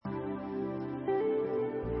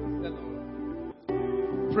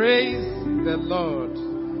Praise the Lord.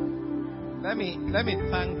 Let me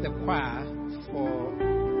thank the choir for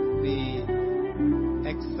the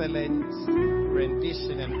excellent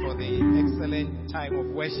rendition and for the excellent time of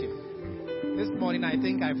worship. This morning, I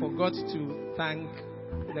think I forgot to thank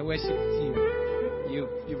the worship team.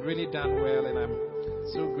 You've really done well, and I'm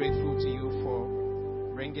so grateful to you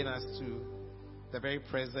for bringing us to the very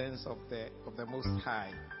presence of the Most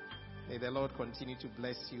High. May the Lord continue to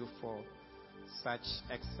bless you for such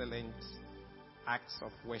excellent acts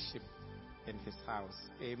of worship in His house.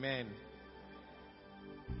 Amen.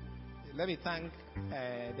 Let me thank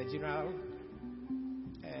the General,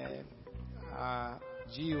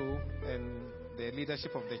 GO, and the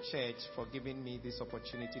leadership of the church for giving me this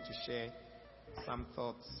opportunity to share some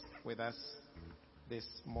thoughts with us this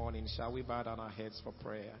morning. Shall we bow down our heads for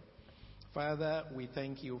prayer? Father, we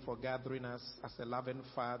thank you for gathering us as a loving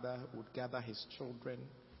Father would gather His children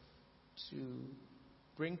to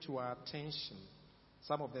bring to our attention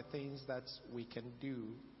some of the things that we can do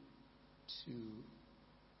to,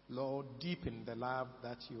 Lord, deepen the love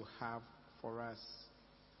that you have for us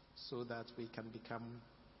so that we can become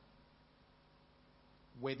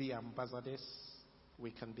worthy ambassadors,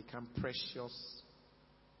 we can become precious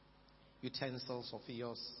utensils of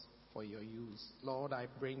yours for your use. Lord, I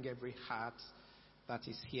bring every heart that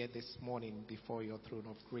is here this morning before your throne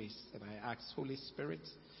of grace, and I ask, Holy Spirit,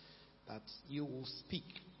 that you will speak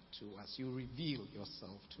to us, you reveal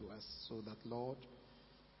yourself to us, so that, Lord,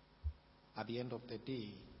 at the end of the day,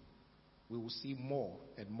 we will see more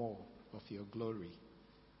and more of your glory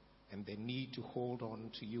and the need to hold on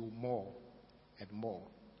to you more and more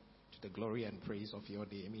to the glory and praise of your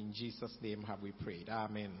name. In Jesus' name have we prayed.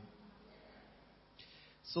 Amen.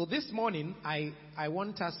 So this morning, I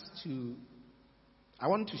want to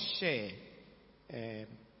share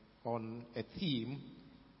on a theme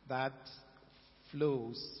that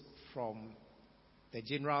flows from the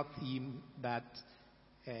general theme that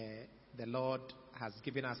the Lord has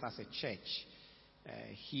given us as a church.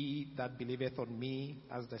 He that believeth on me,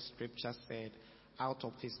 as the scripture said, out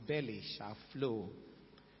of his belly shall flow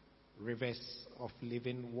rivers of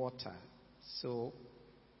living water. So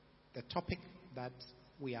the topic that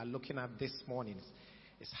we are looking at this morning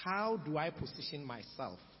is how do I position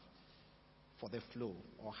myself for the flow,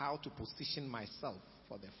 or how to position myself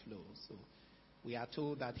for the flow. So we are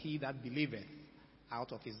told that he that believeth,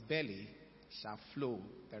 out of his belly shall flow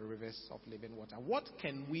the rivers of living water. What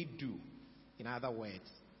can we do, in other words,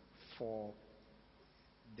 for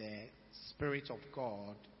the Spirit of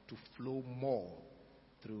God to flow more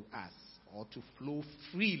through us, or to flow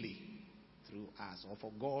freely through us, or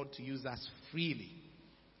for God to use us freely?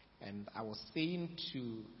 And I was saying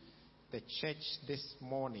to the church this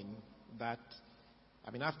morning that,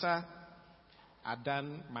 after I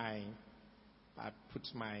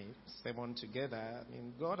put my sermon together,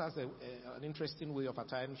 God has an interesting way of at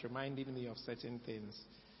times reminding me of certain things.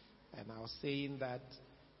 And I was saying that,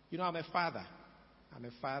 I'm a father.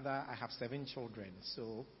 I have 7 children.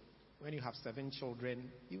 So when you have 7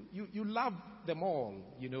 children, you love them all,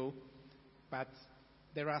 But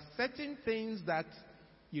there are certain things that,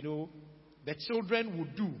 the children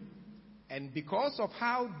would do. And because of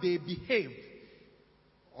how they behave,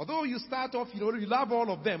 although you start off, you love all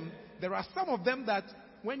of them, there are some of them that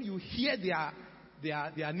when you hear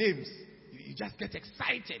their names, you just get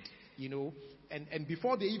excited, And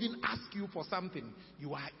before they even ask you for something,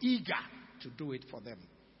 you are eager to do it for them.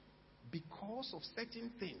 Because of certain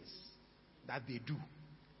things that they do.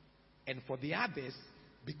 And for the others,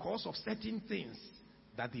 because of certain things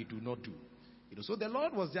that they do not do. So the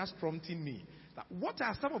Lord was just prompting me that what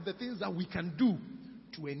are some of the things that we can do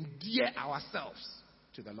to endear ourselves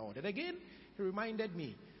to the Lord? And again, He reminded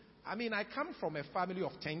me, I come from a family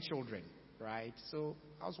of 10 children, right? So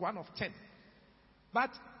I was one of 10.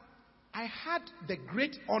 But I had the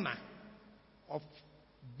great honor of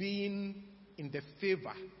being in the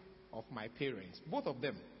favor of my parents, both of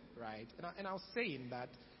them, right? And I was saying that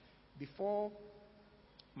before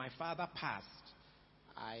my father passed,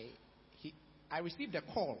 I received a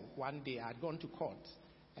call one day. I had gone to court,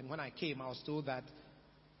 and when I came, I was told that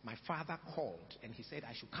my father called, and he said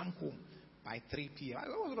I should come home by 3 p.m.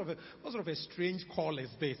 What sort of a strange call is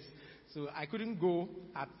this? So I couldn't go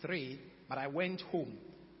at 3, but I went home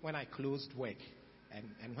when I closed work.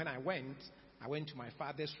 And when I went to my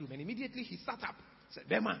father's room, and immediately he sat up, said,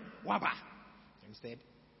 "Bema, Waba," and said,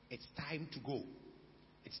 "It's time to go.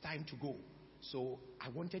 It's time to go. So I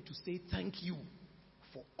wanted to say thank you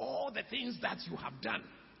for all the things that you have done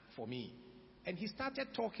for me." And he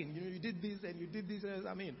started talking, you did this and you did this.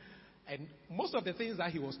 And most of the things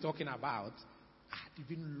that he was talking about, I had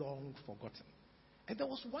even long forgotten. And there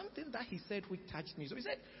was one thing that he said which touched me. So he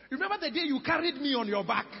said, remember the day you carried me on your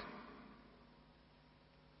back?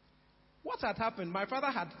 What had happened? My father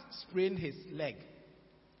had sprained his leg.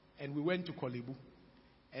 And we went to Kolebu.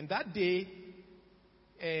 And that day,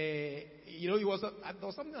 there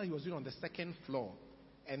was something that he was doing on the second floor.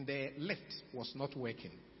 And the lift was not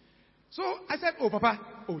working. So I said, oh, Papa,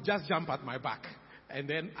 just jump at my back. And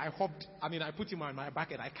then I put him on my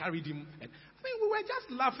back and I carried him. And we were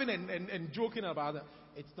just laughing and joking about it.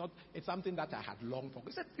 It's something that I had longed for.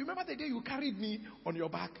 He said, remember the day you carried me on your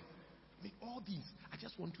back? All these, I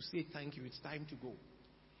just want to say thank you. It's time to go.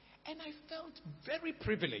 And I felt very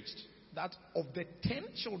privileged that of the 10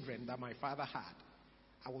 children that my father had,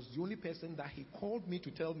 I was the only person that he called me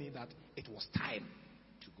to tell me that it was time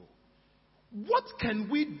to go. What can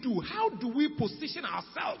we do? How do we position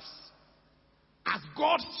ourselves as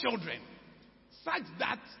God's children such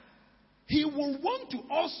that he will want to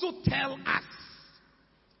also tell us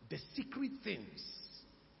the secret things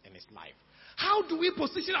in his life? How do we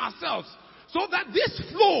position ourselves so that this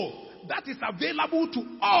flow that is available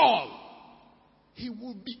to all, he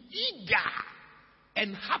will be eager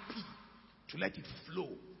and happy to let it flow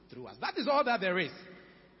through us? That is all that there is.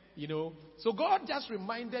 So God just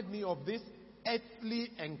reminded me of this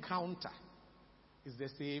earthly encounter. It's the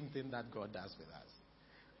same thing that God does with us.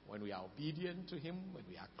 When we are obedient to him, when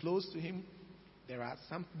we are close to him, there are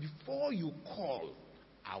some, before you call,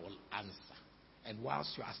 I will answer. And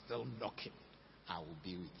whilst you are still knocking, I will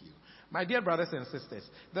be with you. My dear brothers and sisters,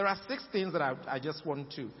 there are 6 things that I just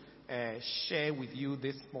want to share with you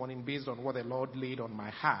this morning based on what the Lord laid on my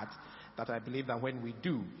heart, that I believe that when we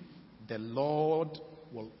do, the Lord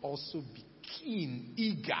will also be keen,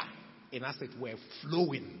 eager, and as it were,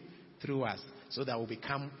 flowing through us so that we'll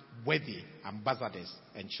become worthy ambassadors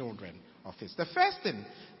and children of his. The first thing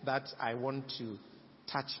that I want to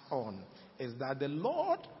touch on is that the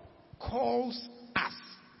Lord calls us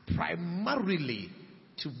primarily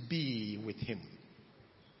to be with him.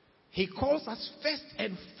 He calls us first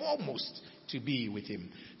and foremost to be with him.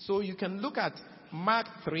 So you can look at Mark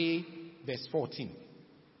 3 verse 14.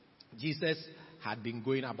 Jesus had been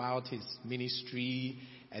going about his ministry,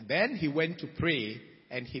 and then he went to pray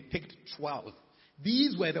and he picked 12.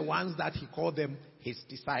 These were the ones that he called them his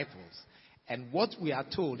disciples. And what we are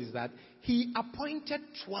told is that he appointed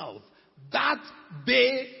 12 that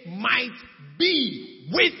they might be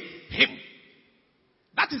with him.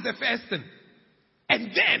 That is the first thing.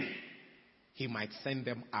 And then he might send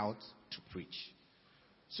them out to preach.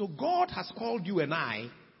 So God has called you and I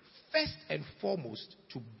first and foremost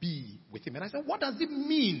to be with him. And I said, what does it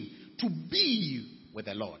mean to be with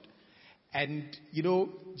the Lord? And,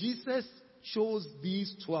 Jesus chose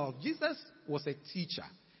these 12. Jesus was a teacher.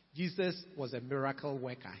 Jesus was a miracle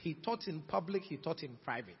worker. He taught in public, he taught in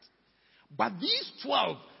private. But these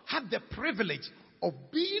 12 had the privilege of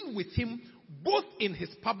being with him both in his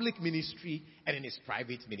public ministry and in his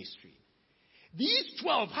private ministry. These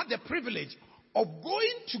 12 had the privilege of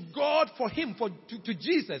going to God to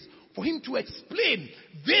Jesus, for him to explain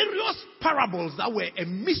various parables that were a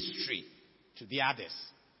mystery to the others.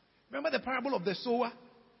 Remember the parable of the sower?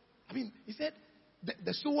 He said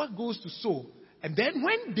the sower goes to sow, and then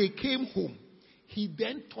when they came home, he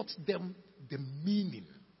then taught them the meaning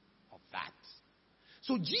of that.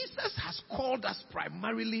 So Jesus has called us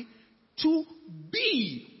primarily to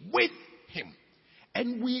be with him.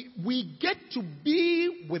 And we get to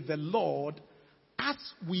be with the Lord as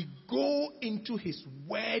we go into his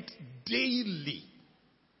word daily.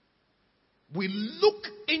 We look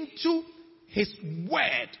into his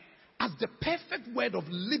word as the perfect word of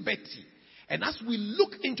liberty. And as we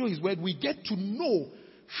look into his word, we get to know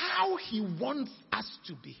how he wants us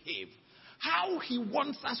to behave, how he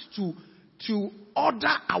wants us to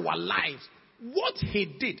order our lives, what he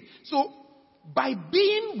did. So by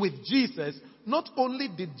being with Jesus, not only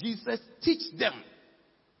did Jesus teach them,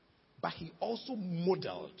 but he also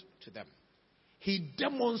modeled to them. He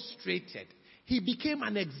demonstrated. He became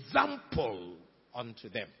an example unto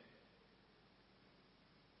them.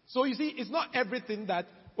 So you see, it's not everything that,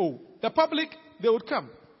 the public, they would come.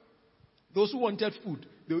 Those who wanted food,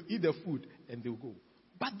 they would eat the food and they would go.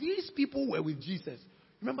 But these people were with Jesus.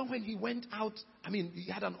 Remember when he went out,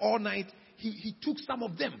 he had an all night, he took some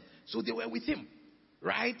of them. So they were with him,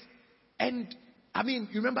 right? And, you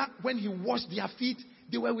remember when he washed their feet,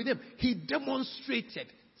 they were with him. He demonstrated.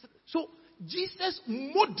 So Jesus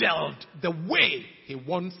modeled the way he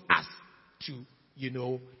wants us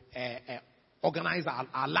to, organize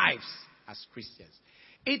our lives as Christians.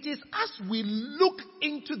 It is as we look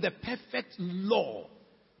into the perfect law,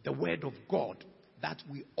 the word of God, that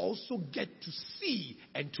we also get to see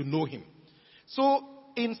and to know him. So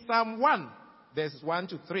in Psalm 1, verses 1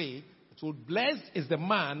 to 3, it will, blessed is the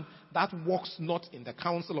man that walks not in the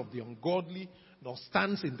counsel of the ungodly, nor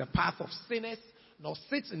stands in the path of sinners, nor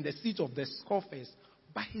sits in the seat of the scoffers,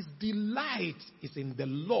 but his delight is in the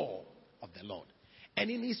law of the Lord. And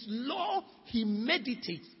in his law he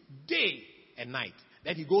meditates day and night.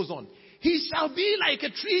 Then he goes on. He shall be like a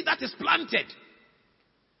tree that is planted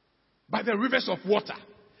by the rivers of water,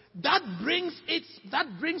 that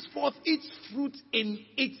brings forth its fruit in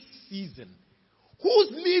its season,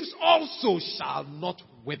 whose leaves also shall not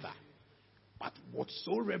wither, but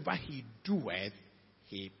whatsoever he doeth,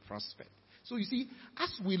 he prospereth. So you see,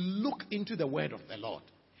 as we look into the word of the Lord,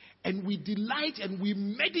 and we delight and we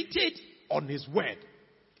meditate on his word,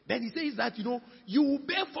 then he says that, you will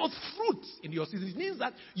bear forth fruit in your season. It means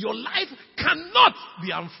that your life cannot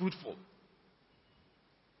be unfruitful.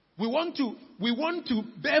 We want to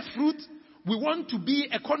bear fruit. We want to be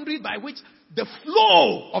a conduit by which the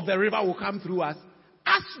flow of the river will come through us.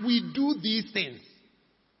 As we do these things,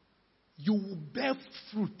 you will bear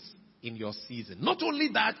fruit in your season. Not only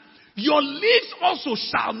that, your leaves also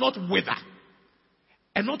shall not wither.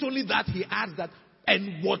 And not only that, he adds that,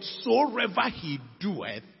 and whatsoever he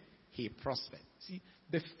doeth, he prospereth. See,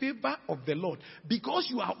 the favor of the Lord, because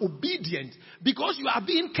you are obedient, because you are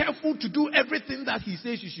being careful to do everything that he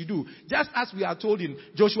says you should do, just as we are told in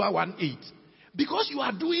Joshua 1:8. Because you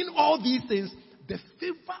are doing all these things, the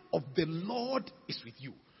favor of the Lord is with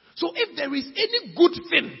you. So if there is any good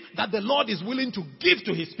thing that the Lord is willing to give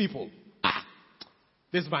to his people,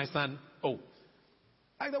 this is my son. Oh,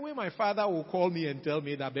 like the way my father will call me and tell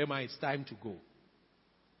me that, Bema, it's time to go.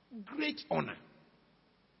 Great honor.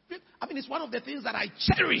 I mean, it's one of the things that I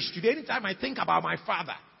cherish today. Anytime I think about my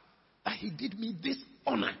father, that he did me this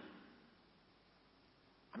honor.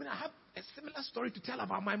 I mean, I have a similar story to tell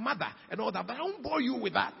about my mother and all that, but I won't bore you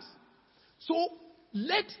with that. So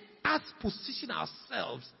let us position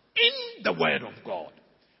ourselves in the word of God,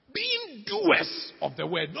 being doers of the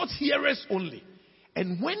word, not hearers only.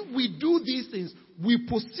 And when we do these things, we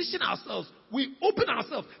position ourselves, we open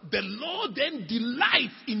ourselves. The Lord then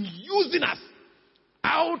delights in using us.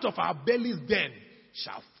 Out of our bellies then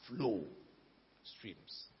shall flow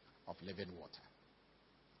streams of living water.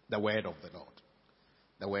 The word of the Lord.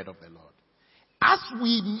 The word of the Lord. As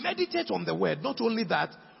we meditate on the word, not only that,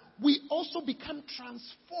 we also become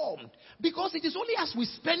transformed. Because it is only as we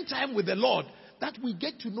spend time with the Lord that we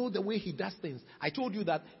get to know the way he does things. I told you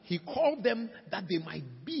that he called them that they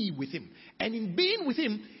might be with him. And in being with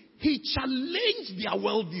him, he challenged their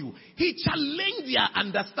worldview. He challenged their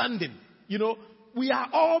understanding. We are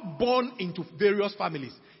all born into various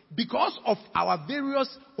families. Because of our various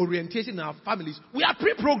orientation in our families, we are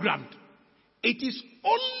pre-programmed. It is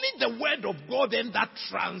only the word of God then that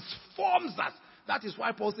transforms us. That is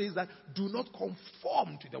why Paul says that do not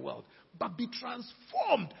conform to the world, but be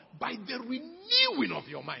transformed by the renewing of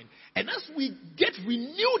your mind. And as we get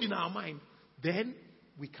renewed in our mind, then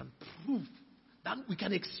we can prove, that we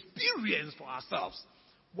can experience for ourselves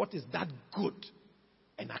what is that good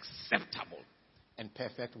and acceptable and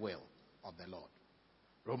perfect will of the Lord.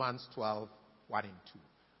 Romans 12:1 and 2.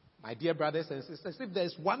 My dear brothers and sisters, if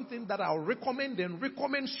there's one thing that I'll recommend and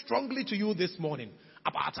recommend strongly to you this morning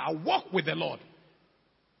about our walk with the Lord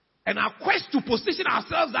and our quest to position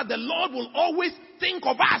ourselves that the Lord will always think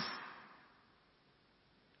of us,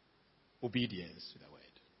 obedience to the word,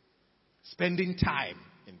 spending time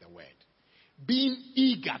in the word, being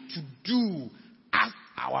eager to do as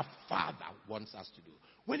our Father wants us to do.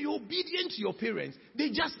 When you're obedient to your parents, they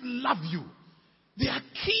just love you. They are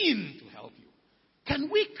keen to help you. Can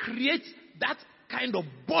we create that kind of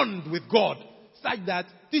bond with God such that,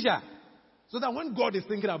 teacher, so that when God is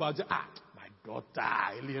thinking about you, my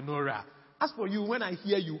daughter, Eleonora, as for you, when I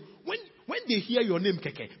hear you, when they hear your name,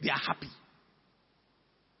 Keke, they are happy.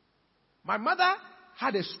 My mother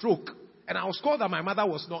had a stroke, and I was called that my mother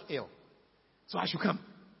was not ill. So I should come.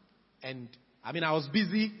 And, I was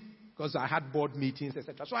busy because I had board meetings,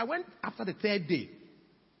 etc. So I went after the third day.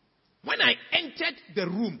 When I entered the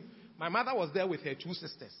room, my mother was there with her two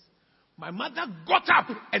sisters. My mother got up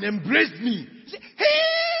and embraced me. She said,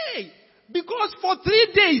 hey! Because for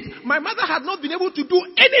 3 days, my mother had not been able to do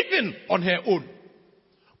anything on her own.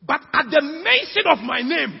 But at the mention of my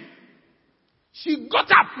name, she got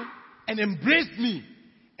up and embraced me.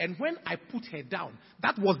 And when I put her down,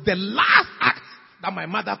 that was the last act that my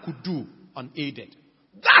mother could do unaided.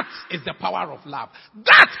 That is the power of love.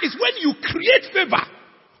 That is when you create favor.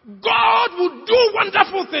 God will do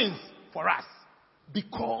wonderful things for us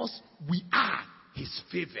because we are his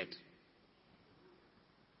favored.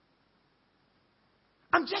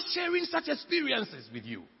 I'm just sharing such experiences with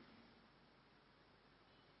you.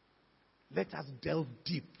 let us delve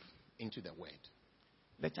deep into the word.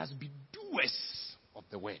 Let us be doers of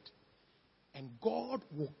the word. And God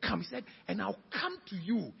will come. He said, and I'll come to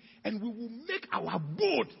you, and we will make our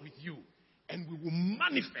abode with you, and we will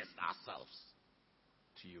manifest ourselves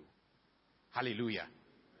to you. Hallelujah.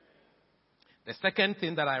 The second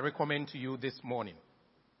thing that I recommend to you this morning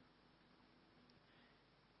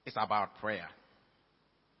is about prayer.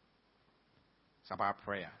 It's about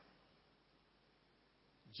prayer.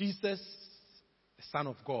 Jesus, the Son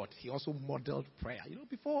of God, he also modeled prayer.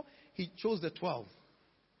 Before he chose the 12,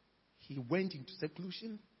 he went into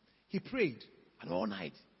seclusion. He prayed, and all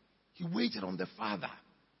night he waited on the Father.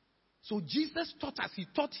 So Jesus taught us. He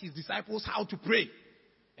taught his disciples how to pray.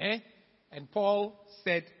 And Paul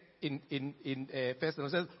said in 1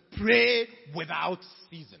 Thessalonians, pray without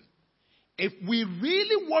ceasing. If we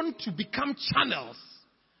really want to become channels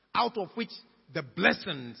out of which the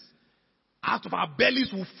blessings out of our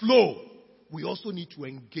bellies will flow, we also need to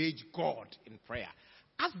engage God in prayer.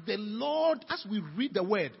 As we read the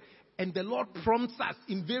word, and the Lord prompts us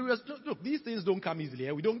in various... Look, these things don't come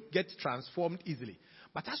easily. We don't get transformed easily.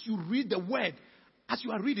 But as you read the word, as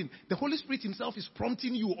you are reading, the Holy Spirit himself is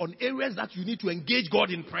prompting you on areas that you need to engage God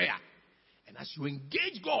in prayer. And as you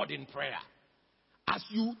engage God in prayer, as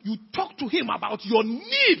you talk to him about your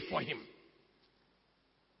need for him,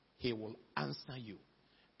 he will answer you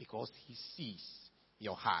because he sees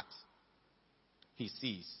your heart. He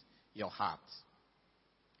sees your heart.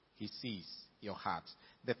 He sees your heart.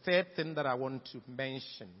 The third thing that I want to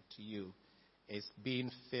mention to you is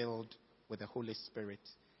being filled with the Holy Spirit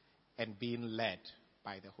and being led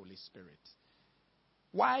by the Holy Spirit.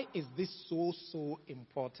 Why is this so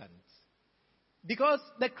important? Because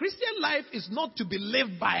the Christian life is not to be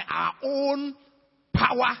lived by our own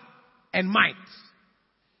power and might.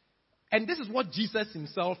 And this is what Jesus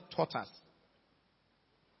himself taught us.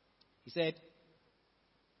 He said,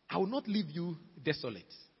 I will not leave you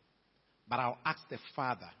desolate, but I'll ask the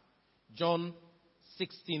Father. John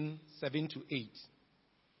 16:7-8.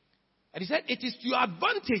 And he said, it is to your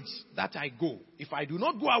advantage that I go. If I do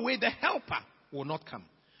not go away, the helper will not come.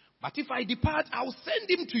 But if I depart, I will send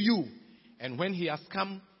him to you. And when he has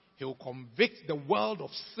come, he will convict the world of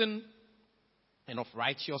sin and of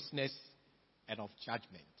righteousness and of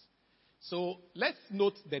judgment. So let's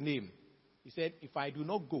note the name. He said, if I do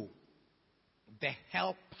not go, the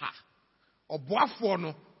helper,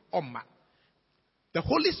 the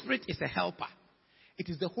Holy Spirit is a helper. It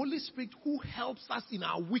is the Holy Spirit who helps us in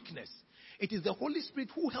our weakness. It is the Holy Spirit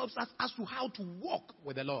who helps us as to how to walk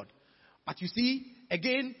with the Lord. But you see,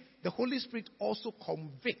 again, the Holy Spirit also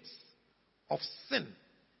convicts of sin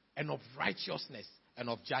and of righteousness and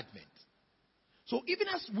of judgment. So even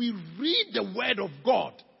as we read the Word of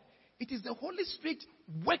God, it is the Holy Spirit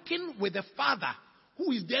working with the Father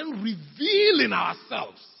who is then revealing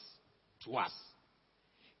ourselves to us.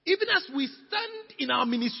 Even as we stand in our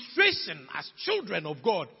ministration as children of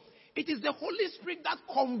God, it is the Holy Spirit that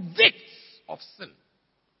convicts of sin.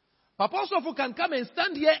 Papa Osofu can come and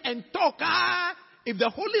stand here and talk. If the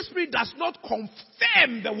Holy Spirit does not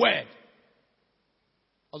confirm the word,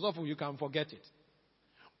 Osofu, you can forget it.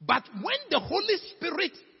 But when the Holy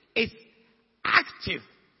Spirit is active,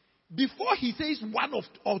 before he says one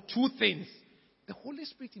or two things, the Holy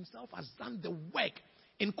Spirit himself has done the work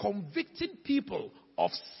in convicting people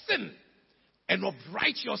of sin and of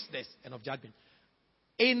righteousness and of judgment.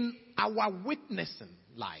 In our witnessing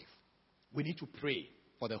life, we need to pray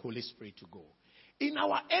for the Holy Spirit to go. In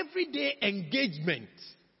our everyday engagement,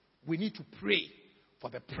 we need to pray for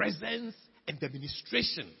the presence and the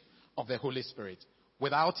ministration of the Holy Spirit.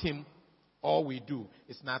 Without him, all we do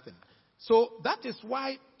is nothing. So that is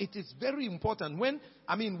why it is very important. When,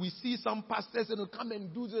 we see some pastors and come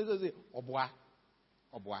and do this,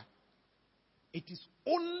 it is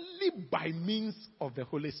only by means of the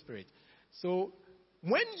Holy Spirit. So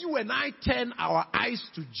when you and I turn our eyes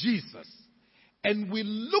to Jesus and we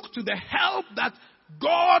look to the help that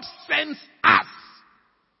God sends us,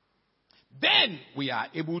 then we are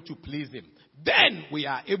able to please him. Then we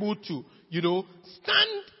are able to,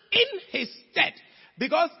 stand in his stead.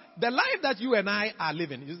 Because the life that you and I are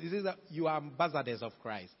living, you are ambassadors of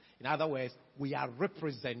Christ. In other words, we are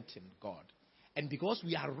representing God. And because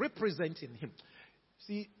we are representing him,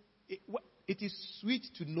 see, it is sweet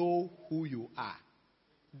to know who you are.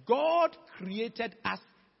 God created us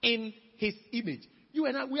in his image. You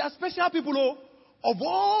and I, we are special people. Of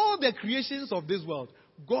all the creations of this world,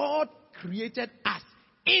 God created us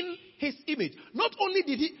in his image. Not only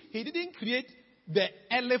did he didn't create the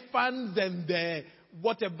elephants and the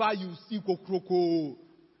whatever you see, kokroko,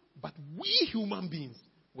 but we human beings,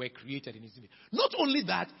 were created in his image. Not only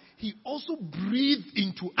that, he also breathed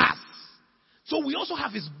into us. So we also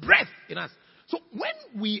have his breath in us. So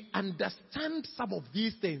when we understand some of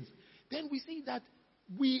these things, then we see that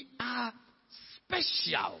we are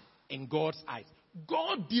special in God's eyes.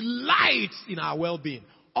 God delights in our well-being.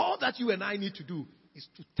 All that you and I need to do is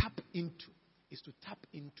to tap into,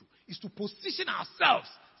 is to position ourselves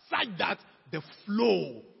such that the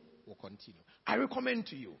flow will continue. I recommend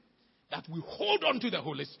to you that we hold on to the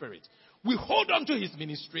Holy Spirit. We hold on to his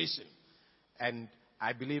ministration. And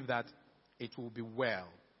I believe that it will be well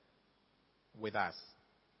with us.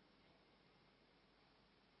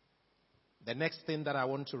 The next thing that I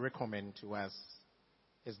want to recommend to us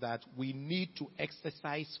is that we need to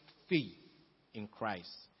exercise faith in Christ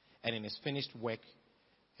and in his finished work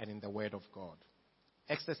and in the word of God.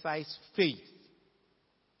 Exercise faith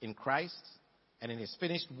in Christ and in his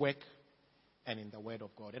finished work and in the word of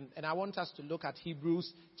God. And I want us to look at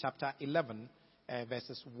Hebrews chapter 11,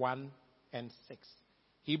 verses 1 and 6.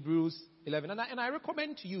 Hebrews 11. And I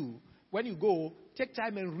recommend to you, when you go, take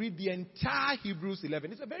time and read the entire Hebrews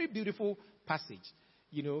 11. It's a very beautiful passage.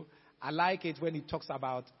 You know, I like it when it talks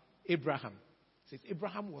about Abraham. It says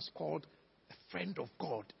Abraham was called a friend of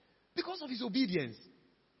God because of his obedience.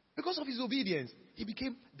 Because of his obedience, he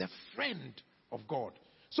became the friend of God.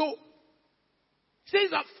 So, it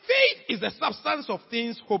says that faith is the substance of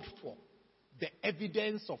things hoped for, the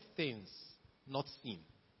evidence of things not seen.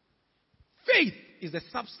 Faith is the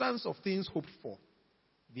substance of things hoped for,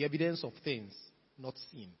 the evidence of things not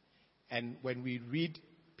seen. And when we read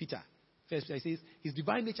Peter, first Peter says, his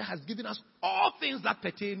divine nature has given us all things that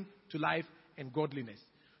pertain to life and godliness.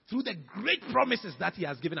 Through the great promises that he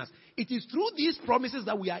has given us. It is through these promises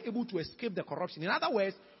that we are able to escape the corruption. In other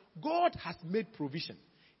words, God has made provision.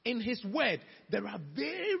 In his word, there are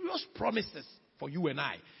various promises for you and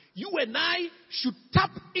I. You and I should tap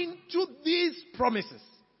into these promises.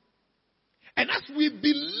 And as we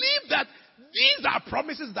believe that these are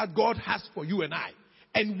promises that God has for you and I,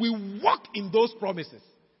 and we walk in those promises,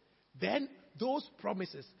 then those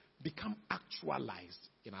promises become actualized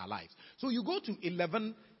in our lives. So you go to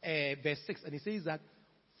 11 verse 6 and it says that,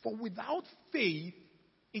 for without faith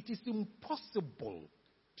it is impossible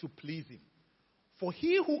to please him. For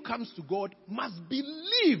he who comes to God must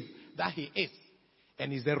believe that he is,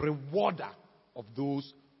 and is a rewarder of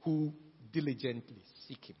those who diligently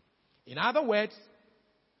seek him. In other words,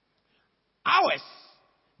 ours,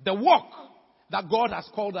 the walk that God has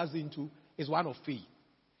called us into, is one of faith.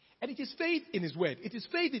 And it is faith in his word. It is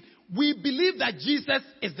faith in, we believe that Jesus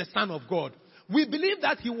is the Son of God. We believe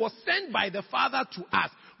that he was sent by the Father to us.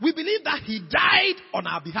 We believe that he died on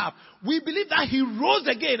our behalf. We believe that he rose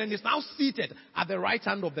again and is now seated at the right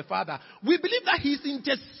hand of the Father. We believe that he is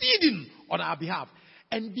interceding on our behalf.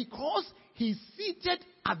 And because he is seated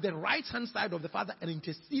at the right hand side of the Father and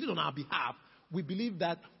interceding on our behalf, we believe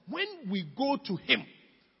that when we go to him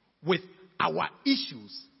with our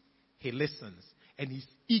issues, he listens and he's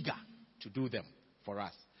eager to do them for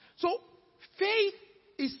us. So faith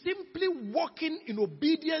is simply walking in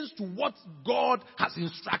obedience to what God has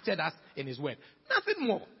instructed us in his word. Nothing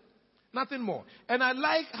more. Nothing more. And I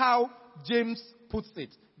like how James puts it.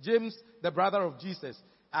 James, the brother of Jesus,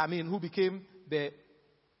 who became the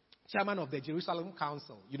chairman of the Jerusalem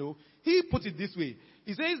Council, he put it this way.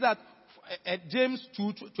 He says that at James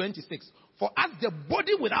 2:26, for as the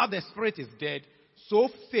body without the spirit is dead, so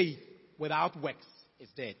faith without works is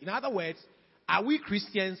dead. In other words, are we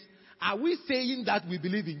Christians? Are we saying that we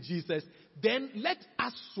believe in Jesus? Then let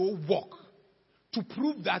us so walk to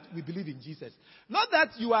prove that we believe in Jesus. Not that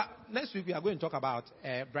you are, next week we are going to talk about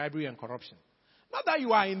bribery and corruption. Not that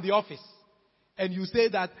you are in the office and you say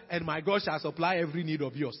that, and my God shall supply every need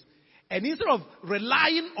of yours. And instead of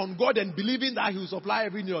relying on God and believing that he will supply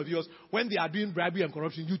every need of yours, when they are doing bribery and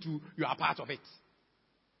corruption, you are part of it.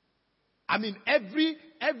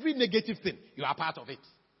 Every negative thing, you are part of it.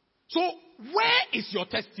 So, where is your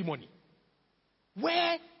testimony?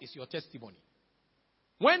 Where is your testimony?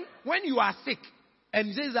 When you are sick, and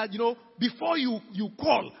he says that, before you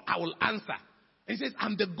call, I will answer. And he says,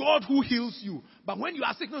 I'm the God who heals you. But when you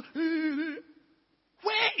are sick,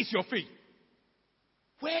 where is your faith?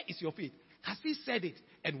 Where is your faith? Has he said it,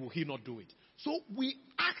 and will he not do it? So we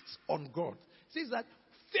act on God. It says that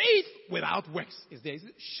faith without works is there. He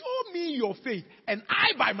says, show me your faith, and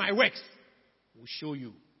I by my works will show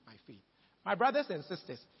you my faith. My brothers and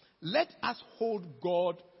sisters, let us hold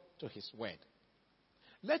God to his word.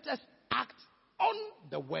 Let us act on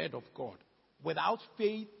the word of God. Without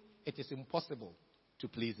faith, it is impossible to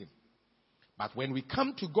please him. But when we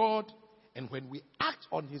come to God and when we act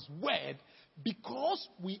on his word, because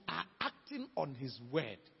we are acting acting on his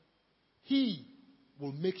word, he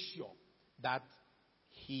will make sure that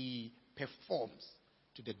he performs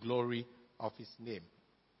to the glory of his name.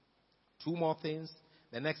 Two more things.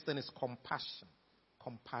 The next thing is compassion.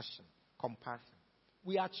 Compassion. Compassion.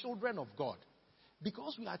 We are children of God.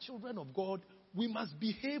 Because we are children of God, we must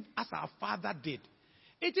behave as our Father did.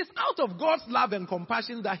 It is out of God's love and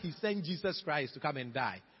compassion that he sent Jesus Christ to come and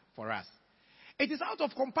die for us. It is out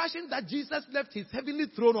of compassion that Jesus left his heavenly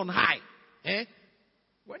throne on high.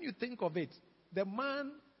 When you think of it, the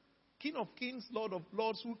man, King of Kings, Lord of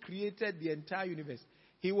Lords, who created the entire universe,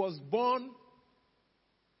 he was born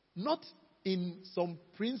not in some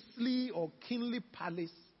princely or kingly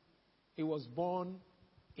palace. He was born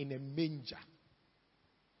in a manger.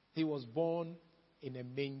 He was born in a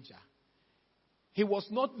manger. He was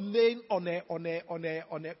not laying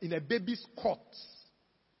in a baby's cot,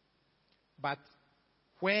 but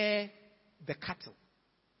where the cattle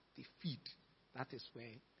they feed, that is where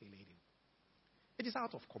they laid him. It is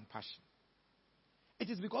out of compassion. It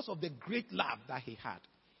is because of the great love that he had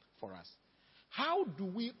for us. How do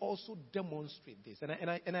we also demonstrate this?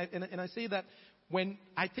 And I say that when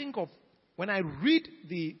I read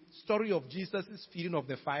the story of Jesus' feeding of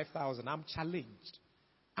the 5,000, I'm challenged.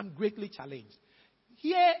 I'm greatly challenged.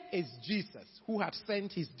 Here is Jesus who had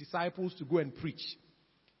sent his disciples to go and preach.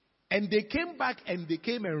 And they came back and they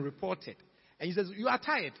came and reported. And he says, you are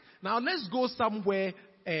tired. Now let's go somewhere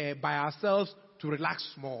by ourselves to relax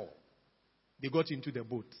small. They got into the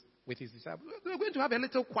boat with his disciples. We're going to have a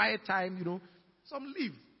little quiet time, some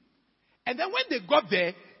leave. And then when they got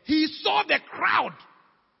there, he saw the crowd.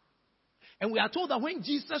 And we are told that when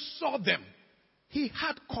Jesus saw them, he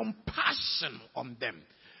had compassion on them.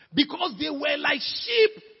 Because they were like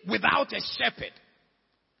sheep without a shepherd.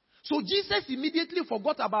 So Jesus immediately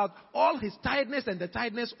forgot about all his tiredness and the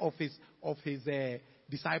tiredness of his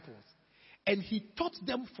disciples. And he taught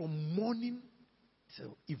them from morning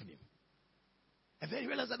till evening. And then he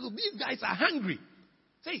realized that, look, these guys are hungry.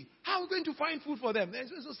 Say, how are we going to find food for them?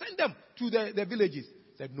 So send them to the villages.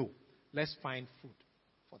 He said, no, let's find food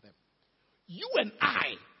for them. You and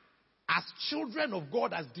I, as children of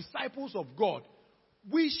God, as disciples of God,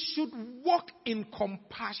 we should walk in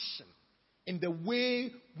compassion in the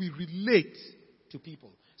way we relate to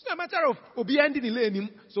people. It's not a matter of obeying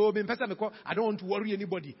so I don't want to worry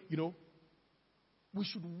anybody, We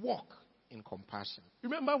should walk in compassion.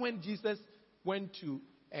 Remember when Jesus went to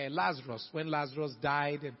Lazarus, when Lazarus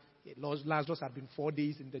died, and Lazarus had been 4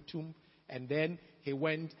 days in the tomb, and then he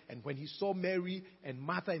went, and when he saw Mary and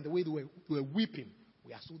Martha in the way they were weeping,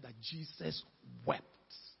 we are told that Jesus wept.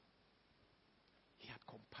 He had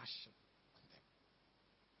compassion on them.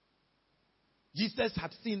 Jesus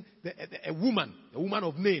had seen a woman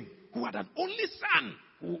of Nain, who had an only son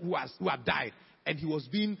who had died, and he was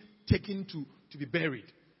being taken to be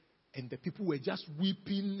buried. And the people were just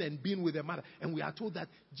weeping and being with their mother. And we are told that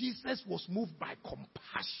Jesus was moved by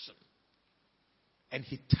compassion. And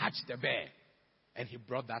he touched the bear. And he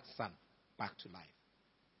brought that son back to life.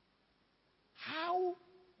 How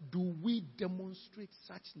do we demonstrate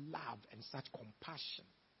such love and such compassion?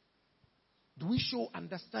 Do we show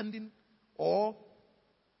understanding? Or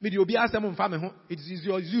it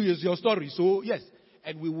is your story. So yes.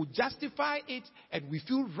 And we will justify it. And we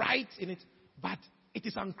feel right in it. But it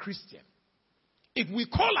is unchristian. If we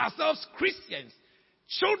call ourselves Christians,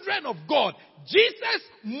 children of God, Jesus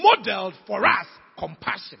modeled for us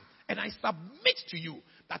compassion. And I submit to you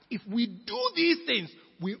that if we do these things,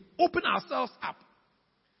 we open ourselves up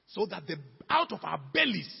so that out of our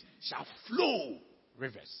bellies shall flow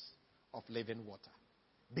rivers of living water.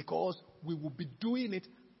 Because we will be doing it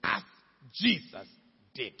as Jesus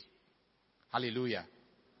did. Hallelujah.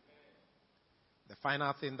 The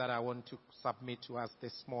final thing that I want to submit to us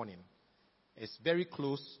this morning is very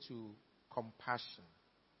close to compassion.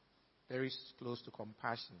 Very close to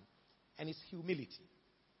compassion. And it's humility.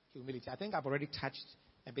 Humility. I think I've already touched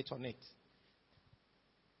a bit on it.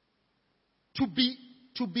 To be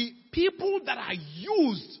people that are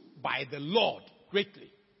used by the Lord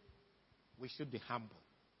greatly, we should be humble.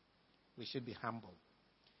 We should be humble.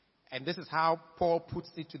 And this is how Paul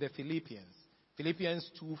puts it to the Philippians.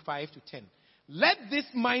 Philippians 2:5-10. Let this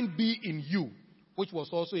mind be in you, which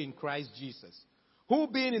was also in Christ Jesus, who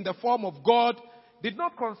being in the form of God, did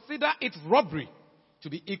not consider it robbery to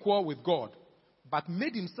be equal with God, but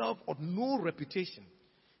made himself of no reputation,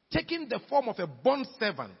 taking the form of a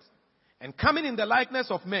bondservant, and coming in the likeness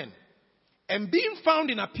of men, and being found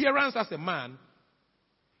in appearance as a man,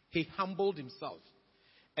 he humbled himself,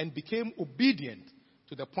 and became obedient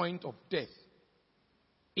to the point of death,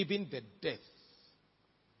 even the death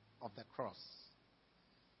of the cross.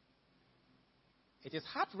 It is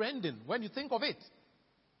heart-rending when you think of it.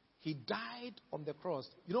 He died on the cross.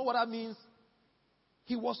 You know what that means?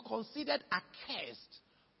 He was considered accursed.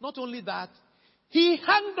 Not only that, he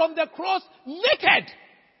hung on the cross naked.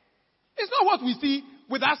 It's not what we see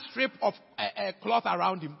with that strip of cloth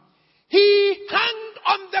around him. He hung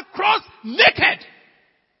on the cross naked.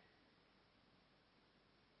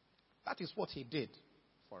 That is what he did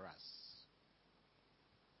for us.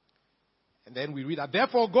 And then we read that,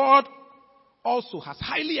 therefore God also has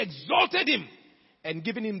highly exalted him and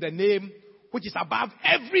given him the name which is above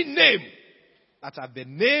every name, that at the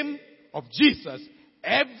name of Jesus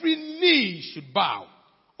every knee should bow,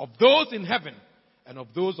 of those in heaven and of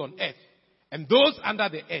those on earth and those under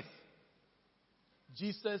the earth.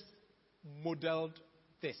 Jesus modeled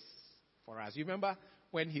this for us. You remember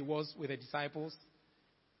when he was with the disciples?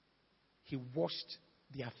 He washed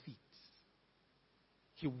their feet.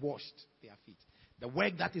 He washed their feet. The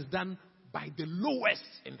work that is done by the lowest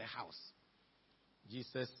in the house.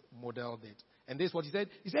 Jesus modeled it. And this is what he said.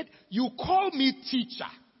 He said, you call me teacher,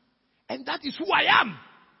 and that is who I am.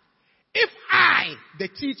 If I, the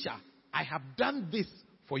teacher, I have done this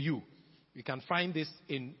for you. You can find this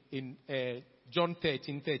in John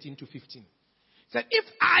 13:13 to 15. He said, if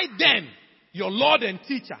I then, your Lord and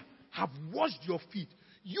teacher, have washed your feet,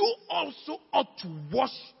 you also ought to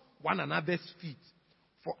wash one another's feet.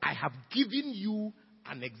 For I have given you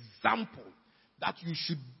an example that you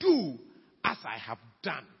should do as I have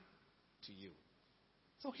done to you.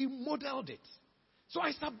 So he modeled it. So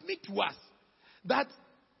I submit to us that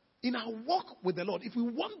in our walk with the Lord, if we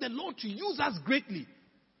want the Lord to use us greatly,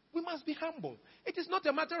 we must be humble. It is not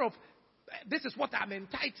a matter of, this is what I'm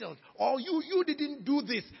entitled, or you didn't do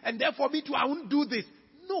this, and therefore me too, I won't do this.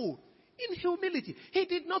 No. In humility, he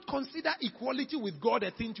did not consider equality with God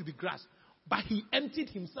a thing to be grasped, but he emptied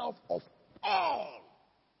himself of all.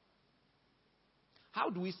 How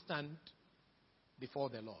do we stand before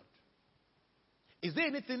the Lord? Is there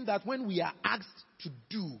anything that when we are asked to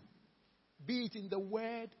do, be it in the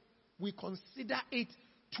word, we consider it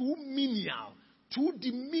too menial, too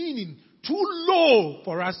demeaning, too low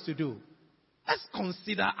for us to do? Let's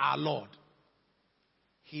consider our Lord.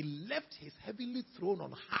 He left his heavenly throne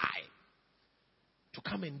on high to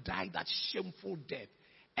come and die that shameful death.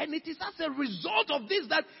 And it is as a result of this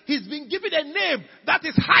that he's been given a name that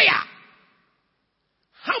is higher.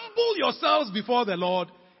 Humble yourselves before the Lord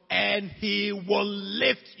and he will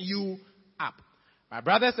lift you up. My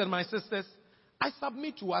brothers and my sisters, I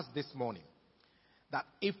submit to us this morning that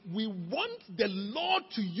if we want the Lord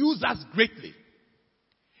to use us greatly,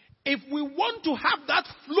 if we want to have that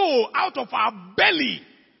flow out of our belly,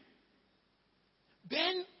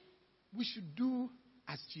 then we should do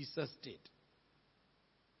as Jesus did.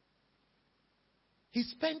 He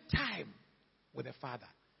spent time with the Father.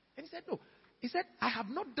 And he said, no. He said, I have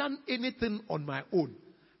not done anything on my own.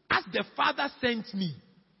 As the Father sent me,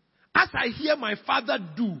 as I hear my Father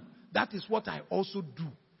do, that is what I also do.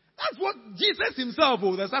 That's what Jesus himself,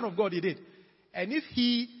 the Son of God, he did. And if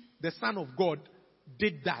he, the Son of God,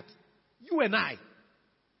 did that, you and I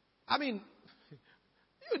mean,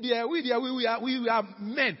 we are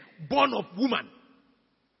men born of woman.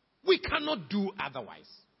 We cannot do otherwise.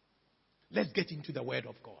 Let's get into the word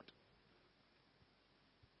of God.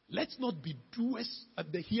 Let's not be doers,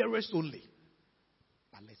 the hearers only.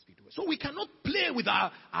 But let's be doers. So we cannot play with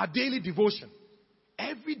our daily devotion.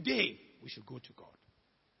 Every day we should go to God.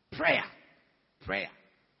 Prayer. Prayer.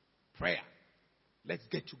 Prayer. Let's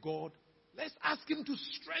get to God. Let's ask him to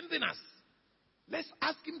strengthen us. Let's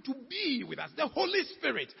ask him to be with us. The Holy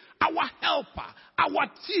Spirit, our helper,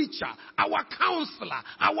 our teacher, our counselor,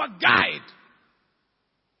 our guide.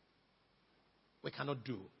 We cannot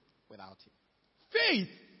do without him. Faith,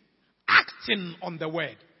 acting on the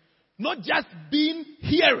word. Not just being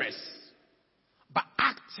hearers, but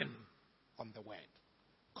acting on the word.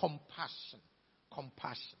 Compassion,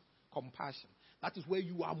 compassion, compassion. That is where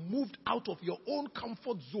you are moved out of your own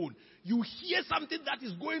comfort zone. You hear something that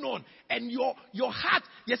is going on, and your heart,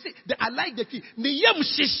 you see, I like the key.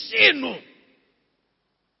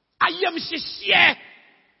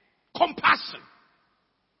 Compassion.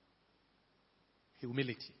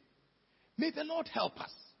 Humility. May the Lord help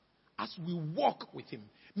us as we walk with him.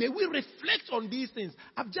 May we reflect on these things.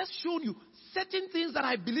 I've just shown you certain things that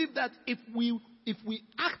I believe that if we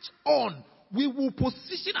act on, we will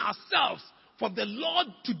position ourselves for the Lord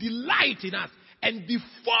to delight in us. And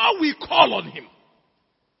before we call on him,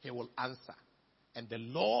 he will answer. And the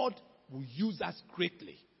Lord will use us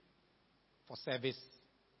greatly for service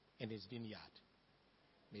in his vineyard.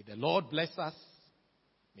 May the Lord bless us.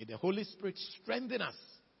 May the Holy Spirit strengthen us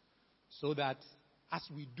so that as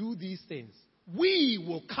we do these things, we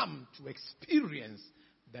will come to experience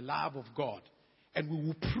the love of God, and we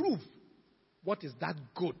will prove what is that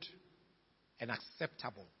good and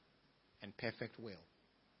acceptable and perfect will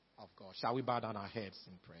of God. Shall we bow down our heads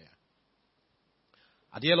in prayer?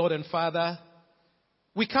 Our dear Lord and Father,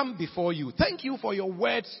 we come before you. Thank you for your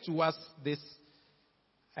words to us this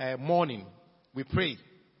morning. We pray.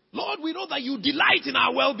 Lord, we know that you delight in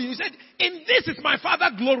our well-being. You said, in this is my Father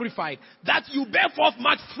glorified, that you bear forth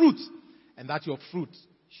much fruit, and that your fruit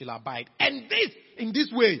shall abide. And in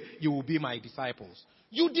this way, you will be my disciples.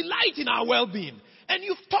 You delight in our well-being, and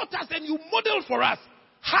you've taught us and you model for us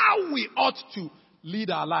how we ought to lead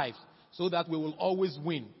our lives, so that we will always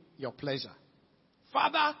win your pleasure.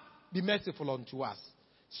 Father, be merciful unto us.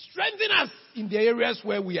 Strengthen us in the areas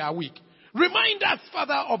where we are weak. Remind us,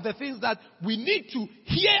 Father, of the things that we need to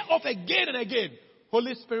hear of again and again.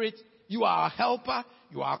 Holy Spirit, you are our helper,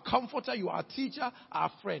 you are our comforter, you are our teacher, our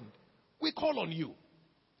friend. We call on you.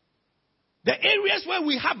 The areas where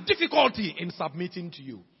we have difficulty in submitting to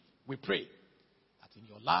you, we pray that in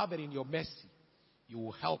your love and in your mercy, you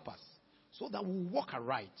will help us so that we will walk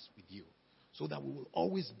aright with you, so that we will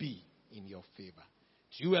always be in your favor.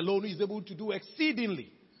 To you alone who is able to do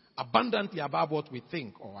exceedingly, abundantly above what we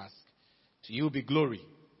think or ask. To you be glory,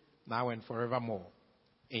 now and forevermore.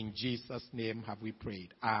 In Jesus' name have we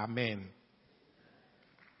prayed. Amen.